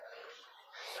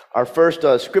Our first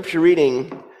scripture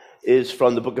reading is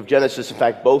from the book of Genesis. In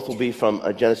fact, both will be from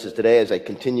Genesis today as I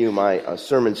continue my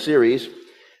sermon series.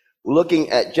 We're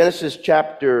looking at Genesis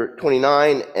chapter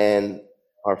 29, and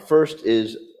our first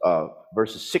is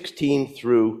verses 16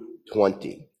 through 20.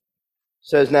 It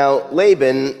says, "Now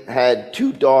Laban had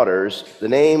two daughters. The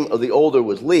name of the older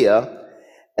was Leah,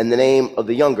 and the name of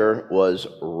the younger was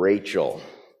Rachel.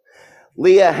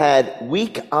 Leah had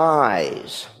weak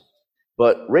eyes,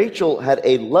 but Rachel had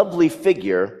a lovely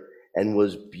figure and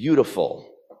was beautiful.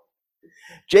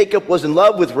 Jacob was in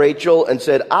love with Rachel and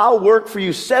said, 'I'll work for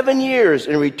you 7 years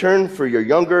in return for your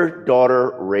younger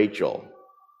daughter, Rachel.'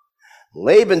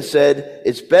 Laban said,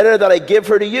 'It's better that I give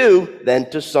her to you than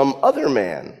to some other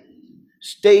man.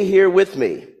 Stay here with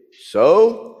me.'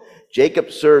 So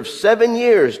Jacob served 7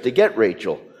 years to get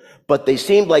Rachel, but they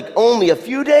seemed like only a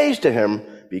few days to him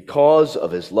because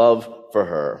of his love for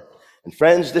her." And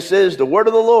friends, this is the word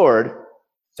of the Lord.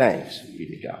 Thanks be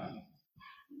to God.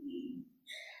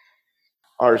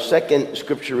 Our second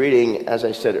scripture reading, as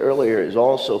I said earlier, is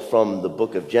also from the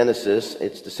book of Genesis.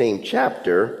 It's the same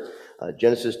chapter,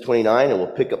 Genesis 29, and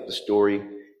we'll pick up the story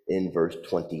in verse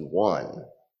 21.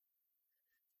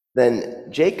 "Then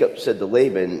Jacob said to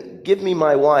Laban, 'Give me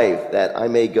my wife, that I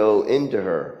may go into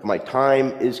her, for my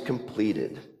time is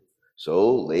completed.'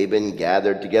 So Laban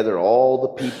gathered together all the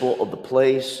people of the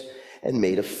place and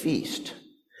made a feast.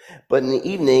 But in the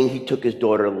evening he took his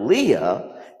daughter Leah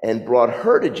and brought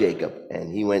her to Jacob,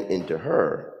 and he went into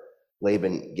her.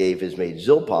 Laban gave his maid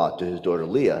Zilpah to his daughter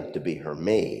Leah to be her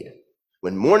maid.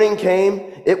 When morning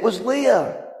came, it was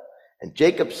Leah. And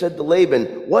Jacob said to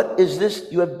Laban, 'What is this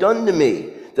you have done to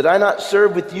me? Did I not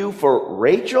serve with you for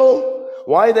Rachel?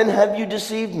 Why then have you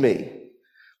deceived me?'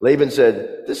 Laban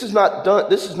said, 'This is not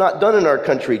done in our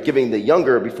country, giving the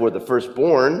younger before the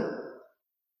firstborn.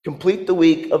 Complete the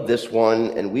week of this one,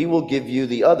 and we will give you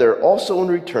the other also in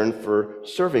return for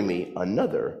serving me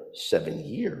another 7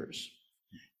 years.'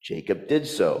 Jacob did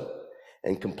so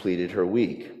and completed her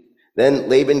week. Then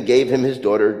Laban gave him his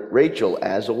daughter Rachel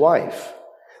as a wife.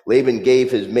 Laban gave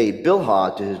his maid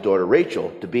Bilhah to his daughter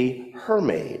Rachel to be her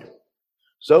maid.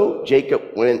 So Jacob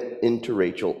went into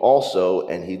Rachel also,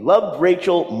 and he loved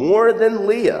Rachel more than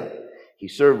Leah. He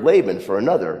served Laban for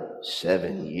another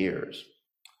 7 years.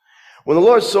 When the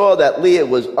Lord saw that Leah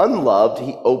was unloved,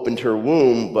 he opened her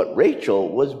womb, but Rachel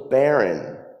was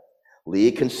barren.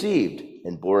 Leah conceived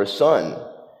and bore a son,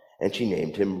 and she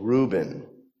named him Reuben.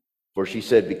 For she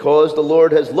said, 'Because the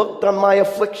Lord has looked on my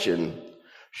affliction,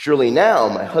 surely now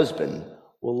my husband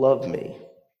will love me.'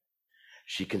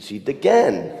 She conceived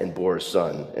again and bore a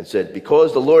son, and said,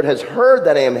 'Because the Lord has heard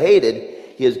that I am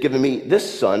hated, he has given me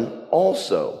this son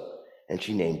also.' And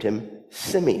she named him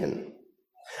Simeon.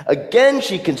 Again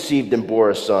she conceived and bore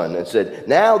a son, and said,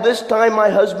 'Now this time my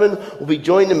husband will be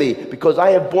joined to me, because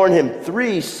I have borne him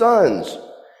 3 sons.'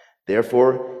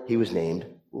 Therefore he was named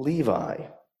Levi.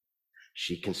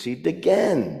 She conceived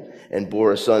again and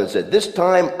bore a son, and said, 'This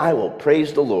time I will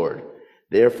praise the Lord.'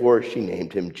 Therefore she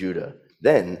named him Judah.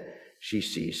 Then she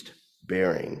ceased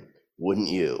bearing." Wouldn't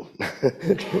you?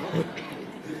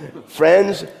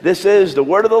 Friends, this is the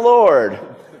word of the Lord.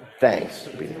 Thanks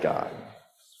be to God.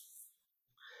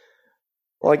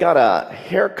 Well, I got a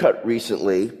haircut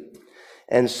recently,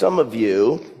 and some of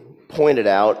you pointed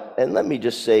out, and let me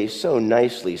just say so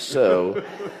nicely so,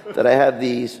 that I have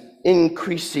these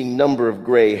increasing number of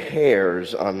gray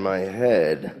hairs on my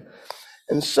head.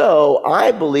 And so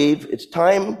I believe it's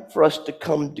time for us to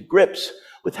come to grips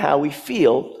with how we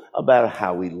feel about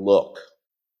how we look.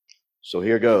 So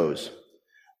here goes.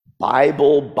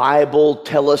 Bible,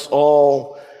 tell us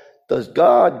all. Does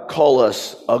God call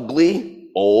us ugly,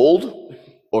 old,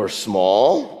 or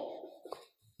small?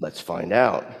 Let's find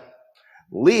out.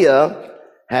 Leah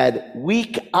had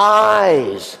weak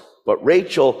eyes, but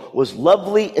Rachel was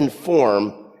lovely in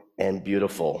form and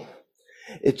beautiful.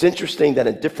 It's interesting that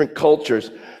in different cultures,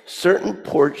 certain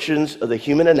portions of the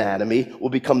human anatomy will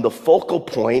become the focal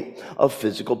point of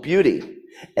physical beauty.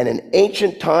 And in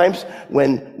ancient times,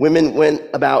 when women went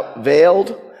about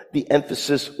veiled, the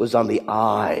emphasis was on the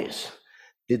eyes.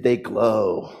 Did they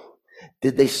glow?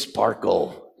 Did they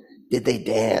sparkle? Did they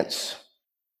dance?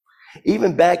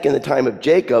 Even back in the time of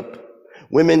Jacob,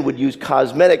 women would use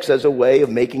cosmetics as a way of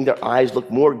making their eyes look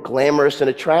more glamorous and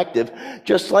attractive.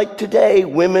 Just like today,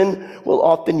 women will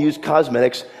often use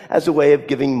cosmetics as a way of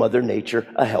giving Mother Nature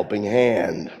a helping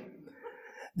hand.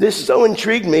 This so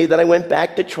intrigued me that I went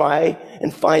back to try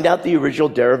and find out the original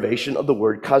derivation of the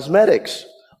word cosmetics.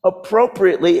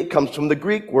 Appropriately, it comes from the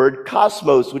Greek word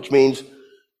kosmos, which means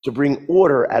to bring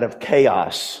order out of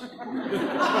chaos.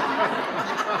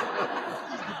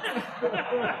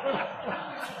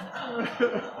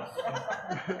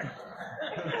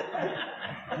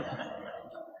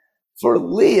 For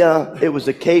Leah, it was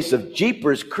a case of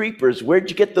jeepers creepers. Where'd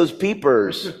you get those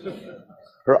peepers?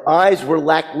 Her eyes were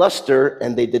lackluster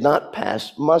and they did not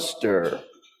pass muster.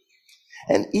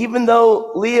 And even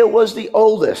though Leah was the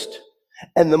oldest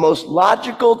and the most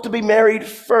logical to be married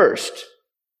first,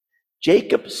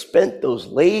 Jacob spent those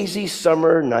lazy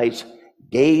summer nights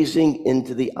gazing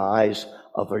into the eyes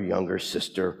of her younger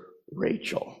sister,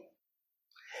 Rachel.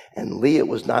 And Leah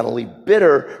was not only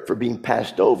bitter for being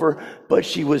passed over, but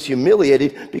she was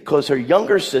humiliated because her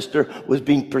younger sister was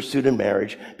being pursued in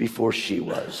marriage before she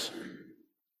was.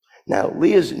 Now,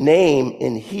 Leah's name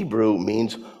in Hebrew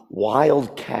means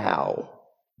wild cow.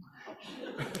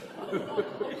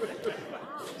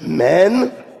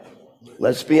 Men,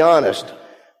 let's be honest.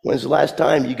 When's the last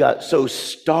time you got so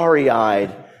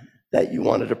starry-eyed that you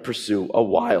wanted to pursue a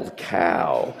wild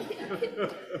cow?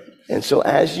 And so,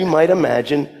 as you might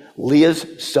imagine,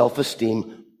 Leah's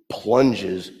self-esteem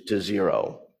plunges to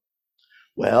zero.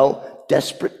 Well,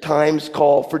 desperate times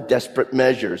call for desperate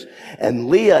measures. And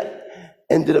Leah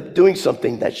ended up doing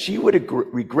something that she would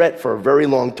regret for a very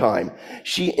long time.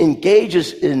 She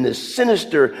engages in this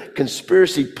sinister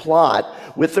conspiracy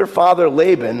plot with her father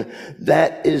Laban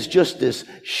that is just this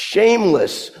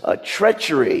shameless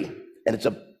treachery, and it's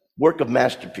a work of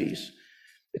masterpiece.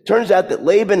 It turns out that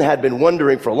Laban had been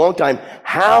wondering for a long time,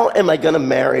 how am I going to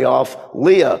marry off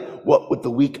Leah, what with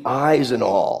the weak eyes and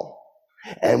all?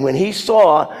 And when he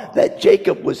saw that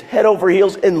Jacob was head over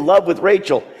heels in love with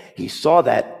Rachel, he saw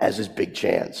that as his big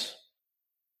chance.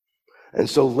 And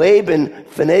so Laban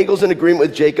finagles an agreement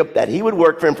with Jacob that he would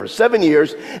work for him for 7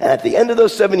 years, and at the end of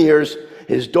those 7 years,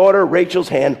 his daughter Rachel's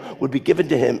hand would be given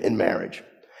to him in marriage.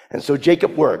 And so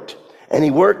Jacob worked, and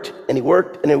he worked, and he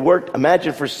worked, and he worked.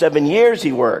 Imagine for 7 years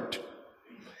he worked.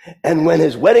 And when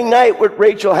his wedding night with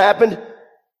Rachel happened,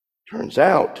 turns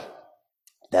out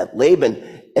that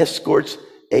Laban escorts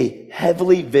a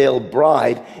heavily veiled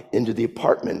bride into the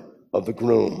apartment of the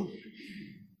groom.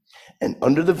 And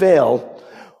under the veil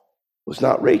was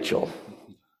not Rachel,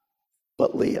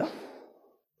 but Leah.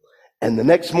 And the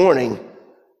next morning,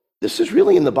 this is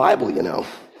really in the Bible, you know.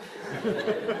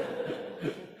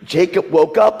 Jacob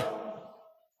woke up,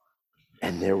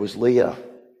 and there was Leah.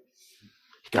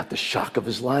 He got the shock of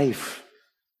his life.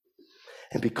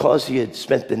 And because he had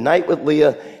spent the night with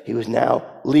Leah, he was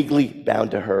now legally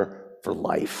bound to her for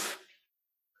life.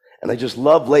 And I just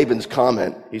love Laban's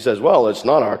comment. He says, well, it's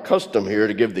not our custom here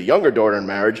to give the younger daughter in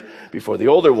marriage before the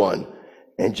older one.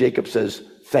 And Jacob says,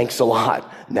 thanks a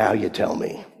lot. Now you tell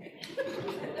me.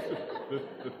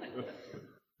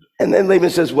 And then Laban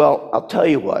says, well, I'll tell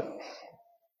you what.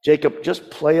 Jacob, just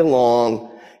play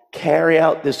along, carry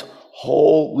out this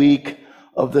whole week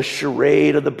of the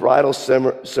charade of the bridal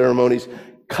ceremonies,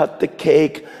 cut the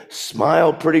cake,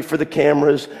 smile pretty for the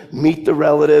cameras, meet the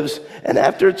relatives, and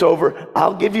after it's over,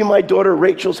 I'll give you my daughter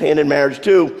Rachel's hand in marriage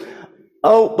too.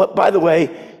 Oh, but by the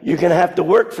way, you're going to have to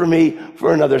work for me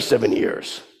for another 7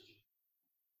 years.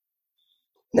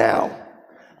 Now,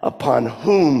 upon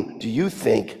whom do you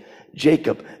think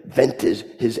Jacob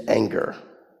vented his anger?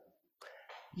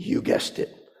 You guessed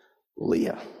it,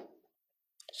 Leah.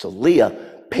 So Leah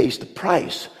pays the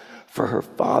price for her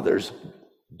father's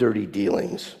dirty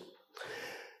dealings.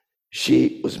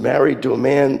 She was married to a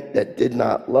man that did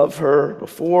not love her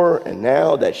before, and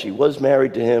now that she was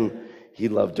married to him, he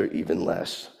loved her even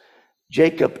less.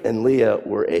 Jacob and Leah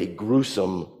were a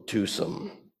gruesome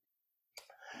twosome.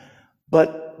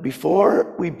 But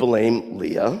before we blame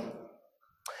Leah,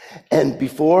 and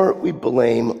before we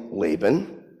blame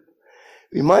Laban,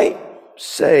 we might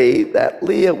say that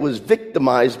Leah was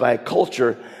victimized by a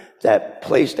culture that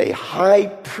placed a high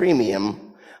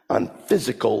premium on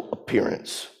physical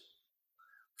appearance.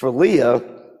 For Leah,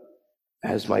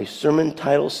 as my sermon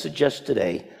title suggests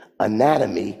today,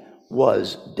 anatomy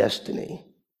was destiny.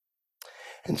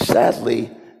 And sadly,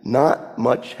 not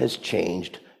much has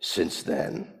changed since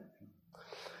then.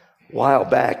 A while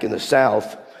back in the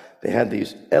South, they had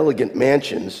these elegant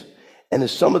mansions, and in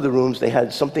some of the rooms they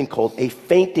had something called a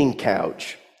fainting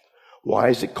couch. Why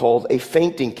is it called a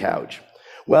fainting couch?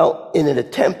 Well, in an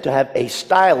attempt to have a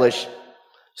stylish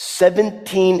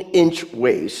 17-inch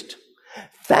waist,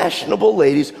 fashionable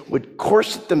ladies would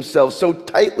corset themselves so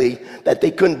tightly that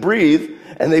they couldn't breathe,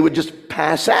 and they would just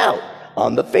pass out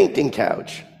on the fainting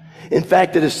couch. In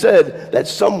fact, it is said that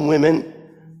some women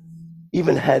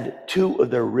even had 2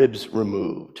 of their ribs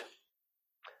removed.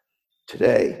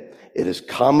 Today, it is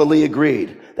commonly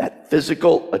agreed that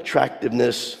physical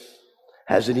attractiveness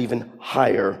has an even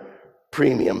higher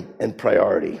premium and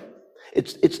priority.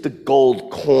 It's the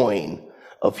gold coin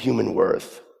of human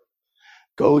worth.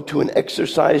 Go to an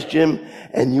exercise gym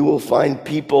and you will find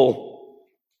people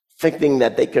thinking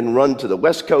that they can run to the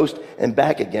West Coast and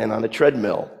back again on a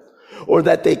treadmill, or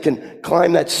that they can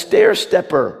climb that stair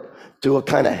stepper to a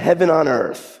kind of heaven on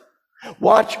earth.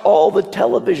 Watch all the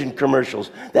television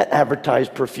commercials that advertise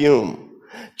perfume.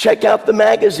 Check out the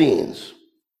magazines.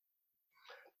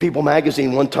 People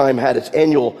magazine one time had its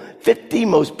annual 50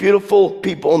 most beautiful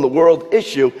people in the world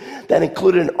issue that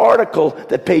included an article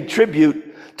that paid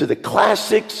tribute to the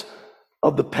classics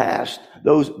of the past,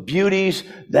 those beauties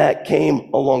that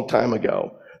came a long time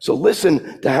ago. So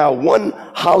listen to how one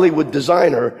Hollywood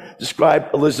designer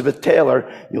described Elizabeth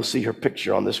Taylor. You'll see her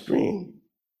picture on the screen.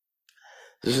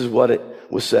 This is what it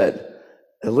was said.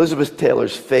 Elizabeth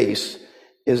Taylor's face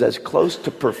is as close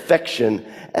to perfection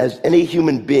as any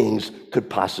human beings could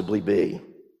possibly be.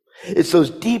 It's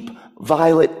those deep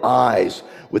violet eyes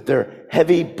with their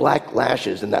heavy black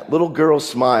lashes and that little girl's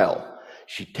smile.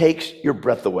 She takes your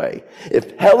breath away.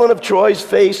 If Helen of Troy's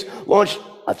face launched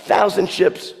 1,000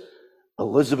 ships,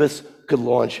 Elizabeth's could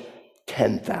launch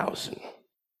 10,000.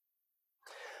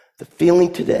 The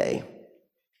feeling today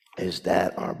is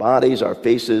that our bodies, our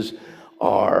faces,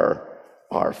 are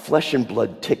flesh and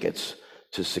blood tickets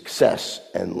to success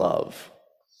and love.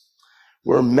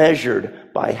 We're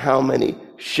measured by how many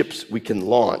ships we can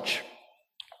launch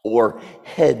or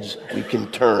heads we can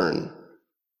turn.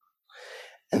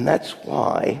 And that's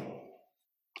why,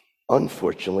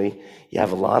 unfortunately, you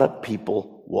have a lot of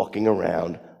people walking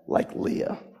around like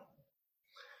Leah.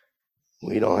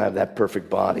 We don't have that perfect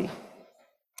body.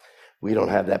 We don't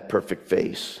have that perfect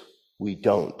face. We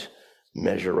don't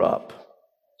measure up.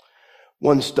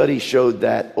 One study showed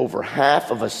that over half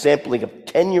of a sampling of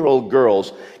 10-year-old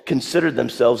girls considered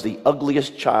themselves the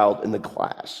ugliest child in the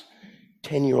class.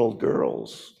 10-year-old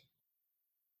girls.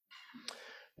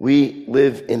 We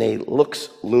live in a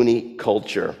looks-loony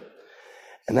culture.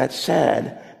 And that's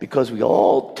sad because we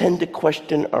all tend to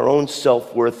question our own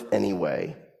self-worth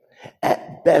anyway.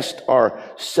 At best, our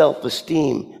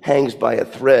self-esteem hangs by a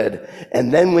thread.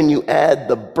 And then when you add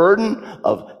the burden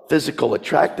of physical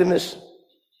attractiveness,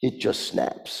 it just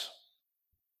snaps.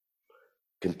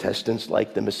 Contestants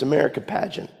like the Miss America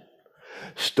pageant.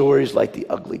 Stories like The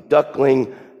Ugly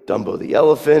Duckling, Dumbo the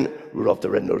Elephant, Rudolph the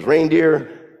Red-Nosed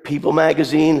Reindeer, People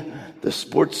magazine, the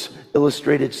Sports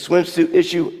Illustrated swimsuit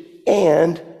issue,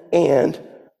 and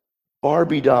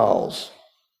Barbie dolls.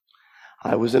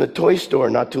 I was in a toy store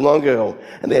not too long ago,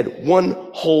 and they had one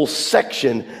whole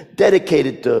section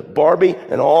dedicated to Barbie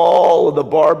and all of the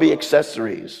Barbie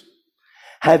accessories.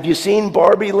 Have you seen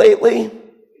Barbie lately?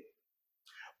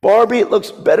 Barbie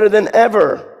looks better than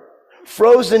ever.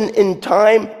 Frozen in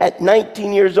time at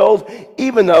 19 years old,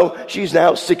 even though she's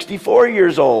now 64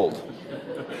 years old.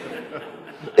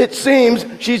 It seems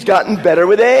she's gotten better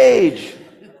with age.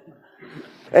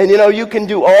 And you can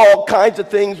do all kinds of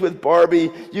things with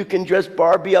Barbie. You can dress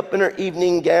Barbie up in her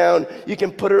evening gown. You can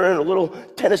put her in a little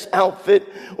tennis outfit,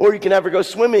 or you can have her go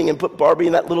swimming and put Barbie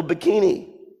in that little bikini.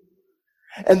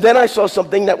 And then I saw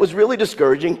something that was really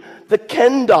discouraging, the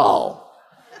Ken doll,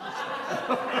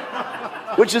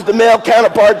 which is the male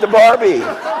counterpart to Barbie.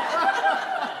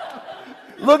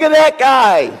 Look at that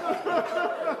guy.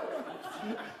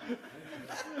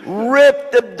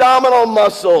 Ripped abdominal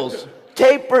muscles,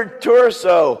 tapered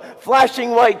torso,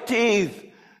 flashing white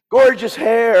teeth, gorgeous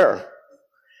hair.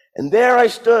 And there I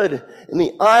stood in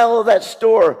the aisle of that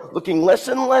store, looking less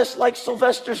and less like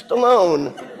Sylvester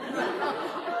Stallone,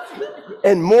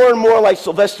 and more like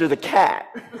Sylvester the cat.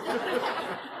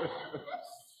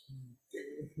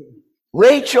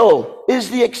 Rachel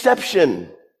is the exception.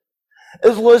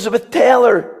 Elizabeth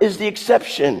Taylor is the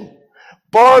exception.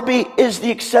 Barbie is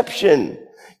the exception.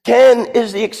 Ken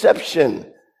is the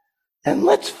exception. And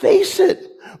let's face it,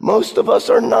 most of us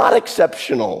are not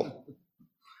exceptional.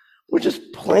 We're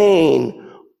just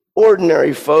plain,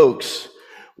 ordinary folks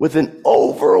with an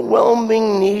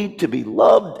overwhelming need to be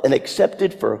loved and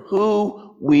accepted for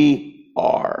who we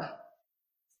are.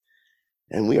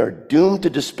 And we are doomed to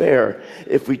despair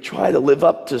if we try to live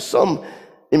up to some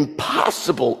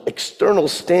impossible external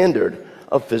standard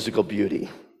of physical beauty.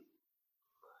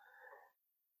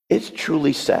 It's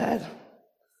truly sad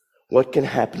what can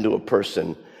happen to a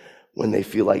person when they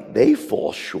feel like they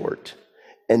fall short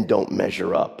and don't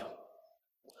measure up.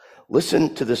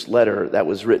 Listen to this letter that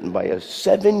was written by a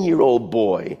 7-year-old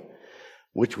boy,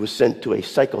 which was sent to a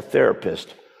psychotherapist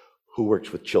who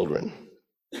works with children.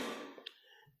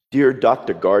 Dear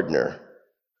Dr. Gardner,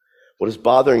 what is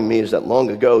bothering me is that long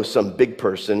ago, some big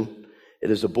person,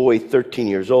 it is a boy 13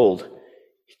 years old,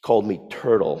 he called me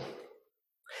Turtle.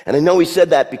 And I know he said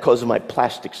that because of my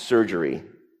plastic surgery.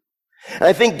 And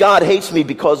I think God hates me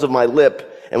because of my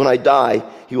lip, and when I die,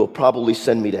 he will probably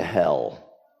send me to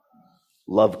hell.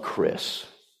 Love, Chris.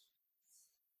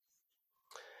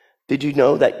 Did you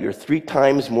know that you're 3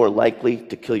 times more likely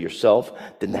to kill yourself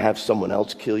than to have someone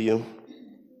else kill you?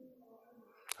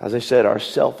 As I said, our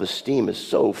self-esteem is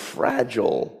so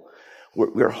fragile.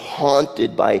 We're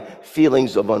haunted by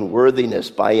feelings of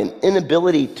unworthiness, by an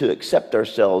inability to accept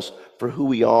ourselves for who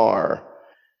we are.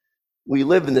 We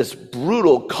live in this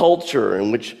brutal culture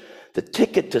in which the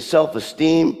ticket to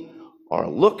self-esteem are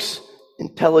looks,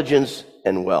 intelligence,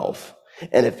 and wealth.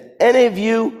 And if any of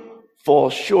you fall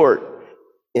short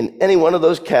in any one of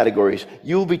those categories,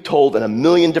 you will be told in a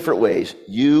million different ways,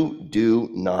 you do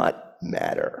not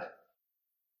matter.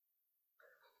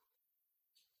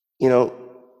 You know,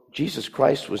 Jesus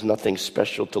Christ was nothing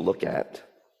special to look at.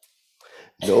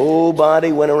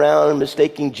 Nobody went around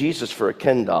mistaking Jesus for a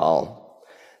Ken doll.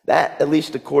 That, at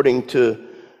least according to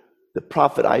the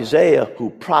prophet Isaiah, who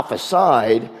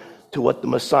prophesied to what the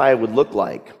Messiah would look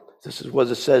like. This is what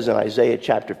it says in Isaiah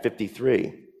chapter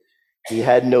 53. He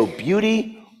had no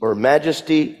beauty or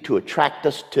majesty to attract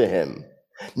us to him.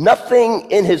 Nothing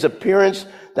in his appearance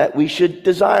that we should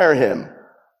desire him.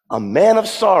 A man of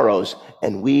sorrows,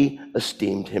 and we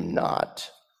esteemed him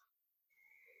not.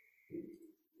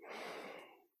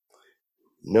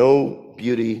 No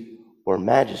beauty or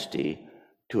majesty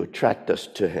to attract us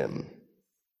to him.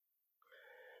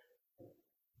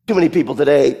 Too many people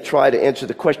today try to answer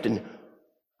the question,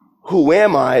 who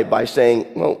am I, by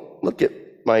saying, well, look at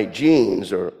my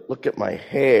jeans, or look at my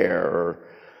hair, or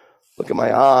look at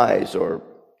my eyes, or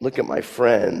look at my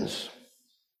friends.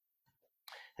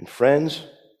 And friends,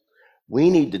 we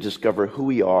need to discover who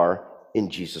we are in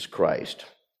Jesus Christ,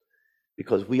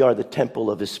 because we are the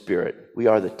temple of his Spirit. We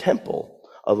are the temple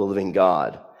of the living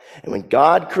God. And when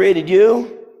God created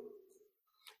you,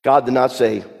 God did not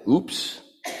say, oops.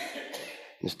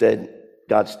 Instead,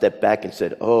 God stepped back and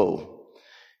said, oh,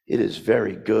 it is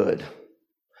very good.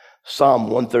 Psalm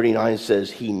 139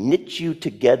 says, he knit you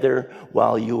together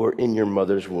while you were in your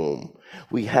mother's womb.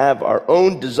 We have our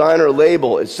own designer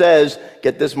label. It says,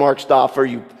 get this, Mark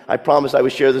Stoffer, I promised I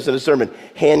would share this in a sermon,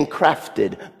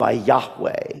 handcrafted by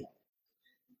Yahweh.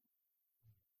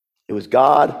 It was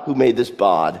God who made this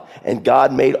bod, and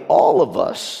God made all of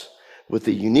us with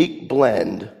a unique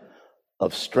blend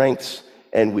of strengths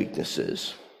and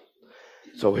weaknesses.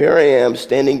 So here I am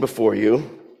standing before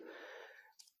you,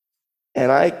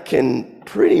 and I can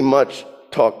pretty much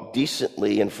talk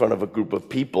decently in front of a group of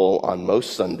people on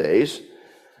most Sundays,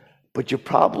 but you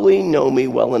probably know me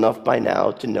well enough by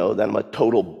now to know that I'm a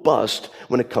total bust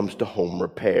when it comes to home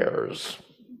repairs.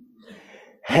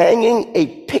 Hanging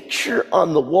a picture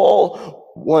on the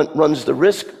wall runs the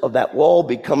risk of that wall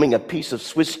becoming a piece of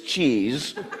Swiss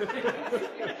cheese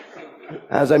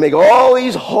as I make all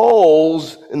these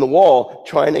holes in the wall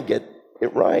trying to get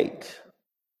it right.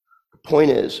 The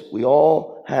point is, we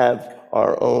all have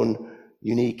our own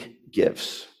unique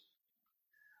gifts.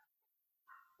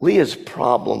 Leah's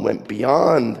problem went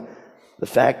beyond the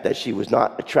fact that she was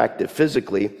not attractive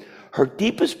physically. Her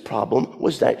deepest problem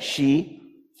was that she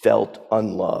felt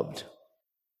unloved.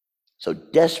 So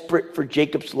desperate for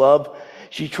Jacob's love,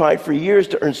 she tried for years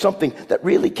to earn something that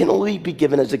really can only be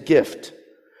given as a gift.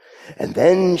 And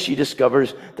then she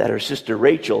discovers that her sister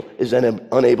Rachel is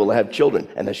unable to have children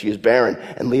and that she is barren.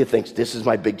 And Leah thinks, this is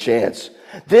my big chance.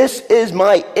 This is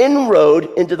my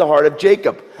inroad into the heart of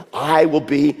Jacob. I will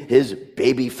be his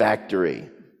baby factory.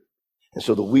 And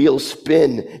so the wheels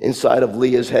spin inside of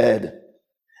Leah's head.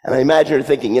 And I imagine her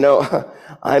thinking,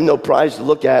 I'm no prize to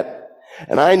look at.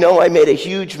 And I know I made a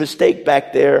huge mistake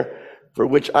back there for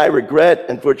which I regret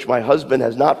and for which my husband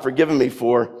has not forgiven me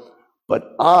for.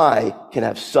 But I can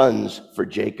have sons for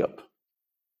Jacob.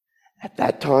 At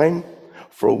that time,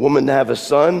 for a woman to have a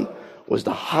son was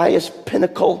the highest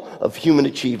pinnacle of human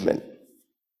achievement.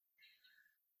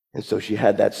 And so she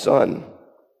had that son.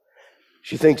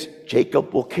 She thinks,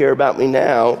 Jacob will care about me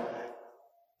now.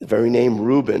 The very name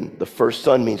Reuben, the first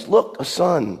son, means, look, a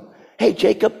son. Hey,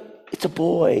 Jacob, it's a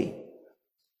boy.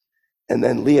 And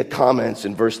then Leah comments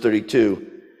in verse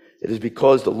 32, it is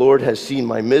because the Lord has seen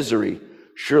my misery.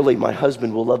 Surely my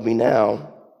husband will love me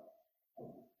now.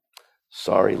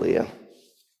 Sorry, Leah,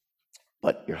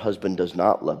 but your husband does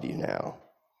not love you now.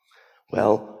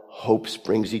 Well, hope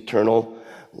springs eternal.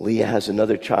 Leah has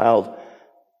another child.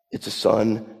 It's a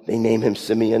son. They name him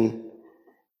Simeon.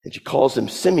 And she calls him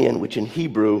Simeon, which in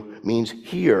Hebrew means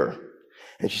hear.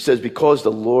 And she says, because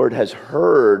the Lord has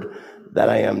heard that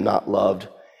I am not loved,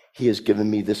 he has given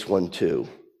me this one too.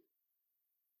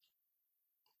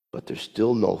 But there's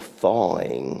still no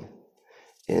thawing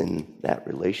in that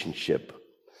relationship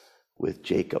with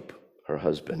Jacob, her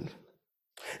husband.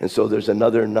 And so there's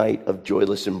another night of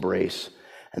joyless embrace.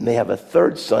 And they have a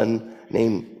third son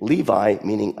named Levi,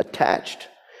 meaning attached.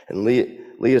 And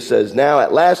Leah says, now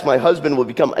at last my husband will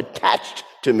become attached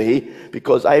to me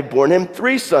because I have borne him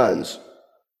 3 sons.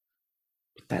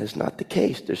 But that is not the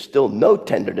case. There's still no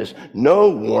tenderness, no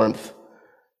warmth,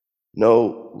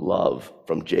 no love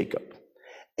from Jacob.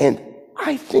 And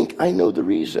I think I know the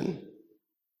reason.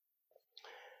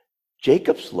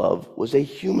 Jacob's love was a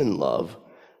human love,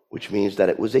 which means that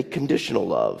it was a conditional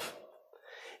love.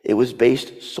 It was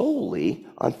based solely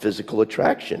on physical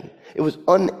attraction. It was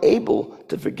unable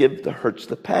to forgive the hurts of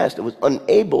the past. It was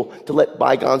unable to let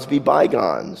bygones be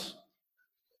bygones.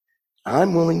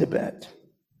 I'm willing to bet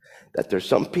that there's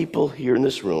some people here in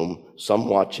this room, some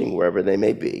watching wherever they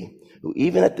may be, who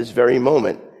even at this very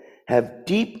moment have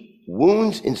deep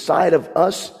wounds inside of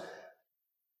us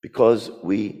because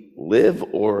we live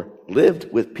or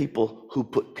lived with people who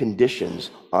put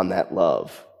conditions on that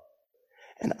love.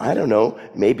 And I don't know,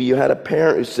 maybe you had a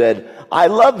parent who said, I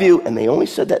love you, and they only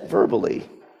said that verbally.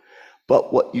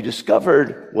 But what you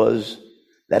discovered was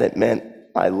that it meant,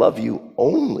 I love you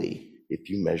only if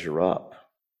you measure up.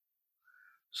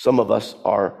 Some of us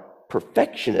are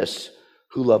perfectionists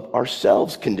who love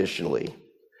ourselves conditionally.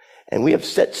 And we have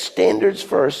set standards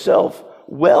for ourselves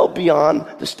well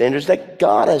beyond the standards that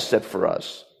God has set for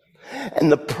us.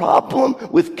 And the problem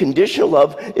with conditional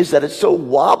love is that it's so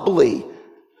wobbly.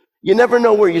 You never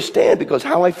know where you stand because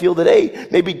how I feel today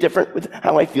may be different with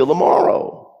how I feel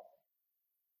tomorrow.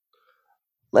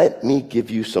 Let me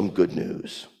give you some good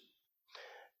news.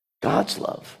 God's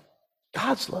love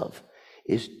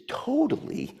is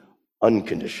totally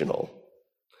unconditional.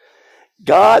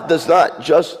 God does not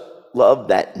just love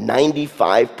that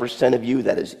 95% of you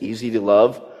that is easy to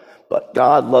love, but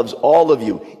God loves all of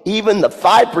you, even the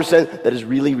 5% that is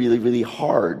really, really, really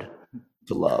hard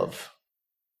to love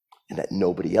and that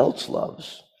nobody else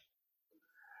loves.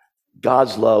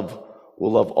 God's love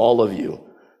will love all of you,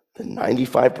 the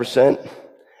 95%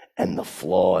 and the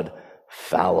flawed,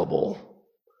 fallible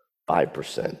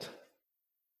 5%.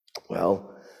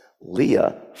 Well,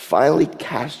 Leah finally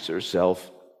casts herself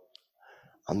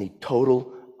on the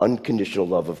total unconditional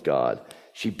love of God.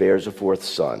 She bears a 4th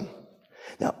son.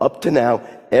 Now, up to now,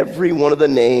 every one of the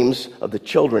names of the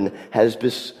children has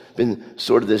been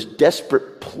sort of this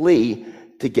desperate plea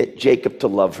to get Jacob to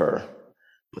love her.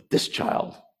 But this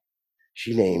child,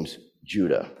 she names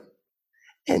Judah.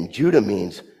 And Judah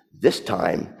means, this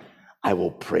time I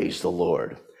will praise the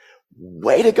Lord.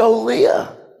 Way to go,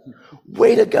 Leah.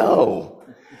 Way to go.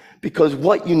 Because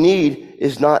what you need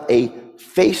is not a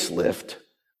facelift.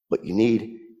 What you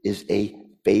need is a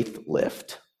faith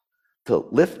lift. To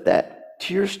lift that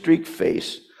tear-streaked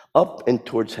face up and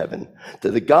towards heaven.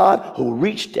 To the God who will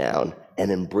reach down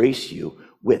and embrace you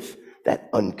with that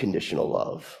unconditional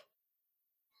love.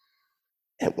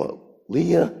 And what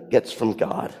Leah gets from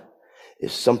God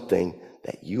is something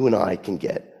that you and I can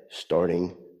get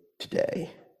starting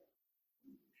today.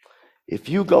 If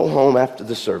you go home after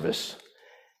the service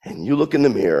and you look in the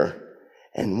mirror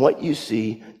and what you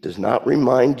see does not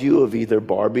remind you of either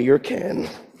Barbie or Ken,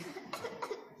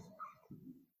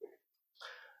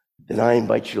 then I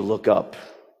invite you to look up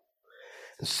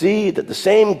and see that the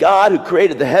same God who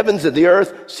created the heavens and the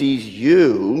earth sees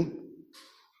you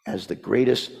as the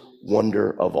greatest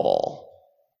wonder of all.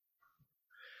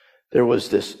 There was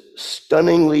this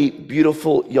stunningly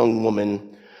beautiful young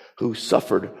woman who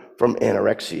suffered from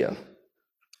anorexia.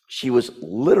 She was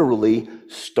literally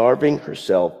starving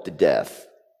herself to death.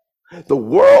 The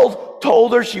world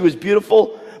told her she was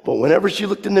beautiful, but whenever she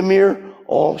looked in the mirror,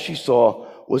 all she saw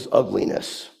was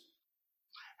ugliness.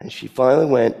 And she finally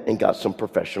went and got some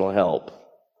professional help.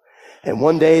 And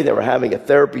one day they were having a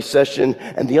therapy session,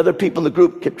 and the other people in the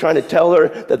group kept trying to tell her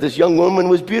that this young woman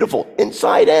was beautiful,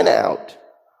 inside and out.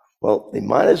 Well, they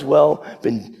might as well have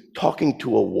been talking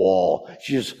to a wall.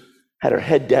 She just had her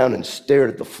head down and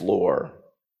stared at the floor.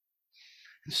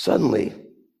 And suddenly,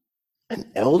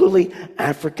 an elderly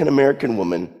African-American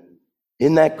woman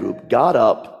in that group got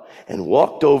up and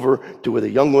walked over to where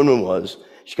the young woman was.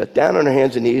 She got down on her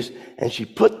hands and knees, and she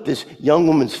put this young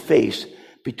woman's face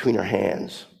between her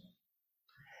hands.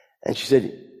 And she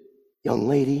said, "Young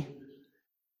lady,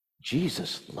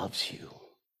 Jesus loves you.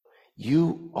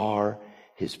 You are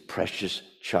his precious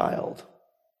child."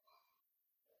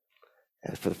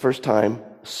 And for the first time,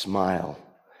 a smile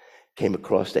came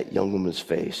across that young woman's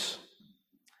face.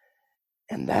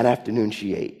 And that afternoon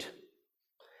she ate,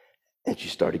 and she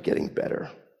started getting better.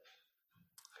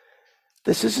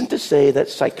 This isn't to say that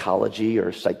psychology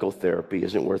or psychotherapy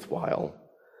isn't worthwhile,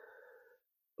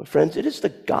 But friends, it is the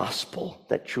gospel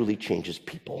that truly changes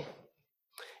people.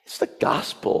 It's the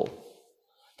gospel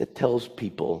that tells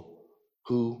people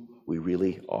who we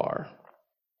really are.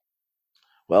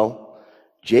 Well,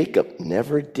 Jacob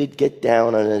never did get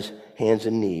down on his hands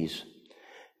and knees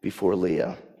before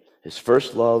Leah. His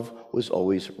first love was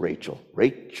always Rachel.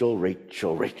 Rachel,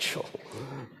 Rachel, Rachel.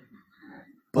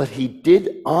 But he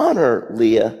did honor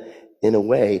Leah in a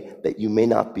way that you may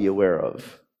not be aware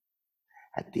of.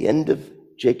 At the end of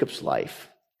Jacob's life,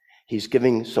 he's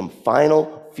giving some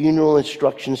final funeral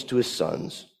instructions to his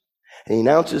sons. And he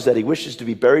announces that he wishes to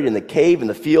be buried in the cave in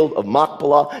the field of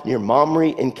Machpelah near Mamre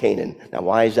in Canaan. Now,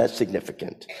 why is that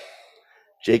significant?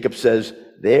 Jacob says,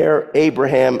 there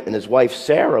Abraham and his wife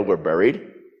Sarah were buried.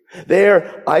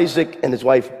 There Isaac and his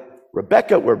wife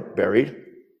Rebekah were buried.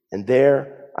 And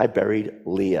there I buried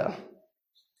Leah.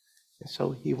 And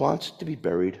so he wants to be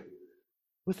buried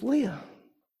with Leah.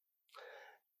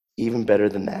 Even better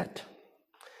than that,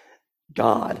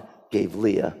 God gave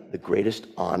Leah the greatest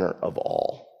honor of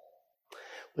all.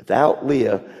 Without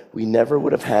Leah, we never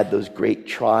would have had those great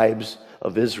tribes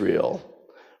of Israel,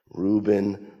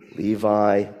 Reuben,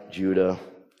 Levi, Judah.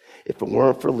 If it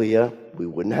weren't for Leah, we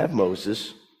wouldn't have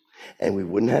Moses, and we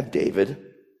wouldn't have David.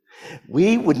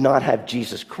 We would not have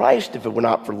Jesus Christ if it were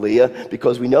not for Leah,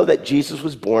 because we know that Jesus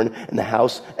was born in the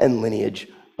house and lineage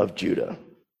of Judah.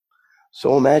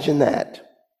 So imagine that.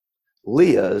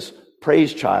 Leah's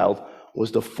praise child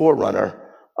was the forerunner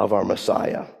of our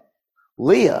Messiah.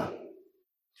 Leah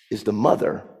is the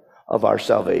mother of our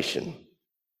salvation.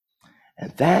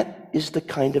 And that is the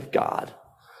kind of God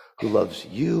who loves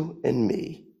you and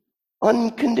me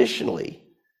unconditionally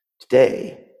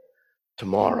today,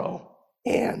 tomorrow,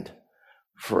 and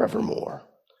forevermore.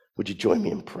 Would you join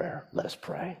me in prayer? Let us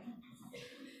pray.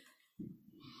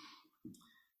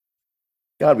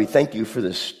 God, we thank you for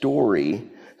this story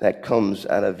that comes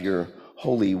out of your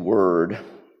holy word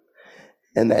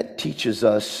and that teaches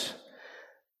us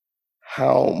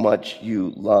how much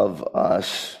you love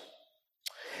us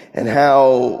and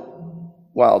how,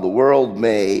 while the world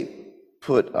may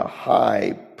put a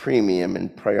high premium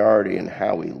and priority in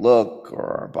how we look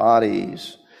or our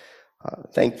bodies,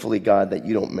 thankfully, God, that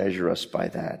you don't measure us by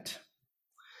that.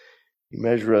 You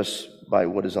measure us by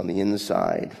what is on the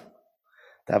inside,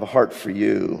 to have a heart for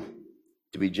you,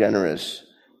 to be generous,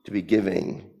 to be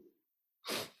giving.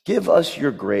 Give us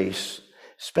your grace,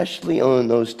 especially in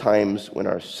those times when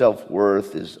our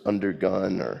self-worth is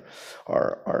undergone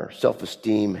or our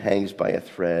self-esteem hangs by a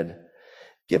thread.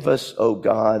 Give us, oh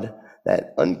God,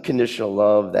 that unconditional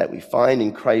love that we find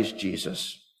in Christ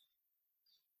Jesus.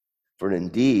 For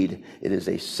indeed, it is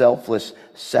a selfless,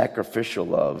 sacrificial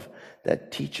love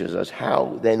that teaches us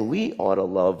how then we ought to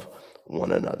love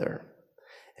one another.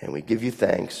 And we give you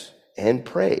thanks and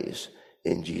praise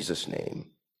in Jesus'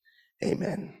 name.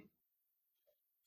 Amen.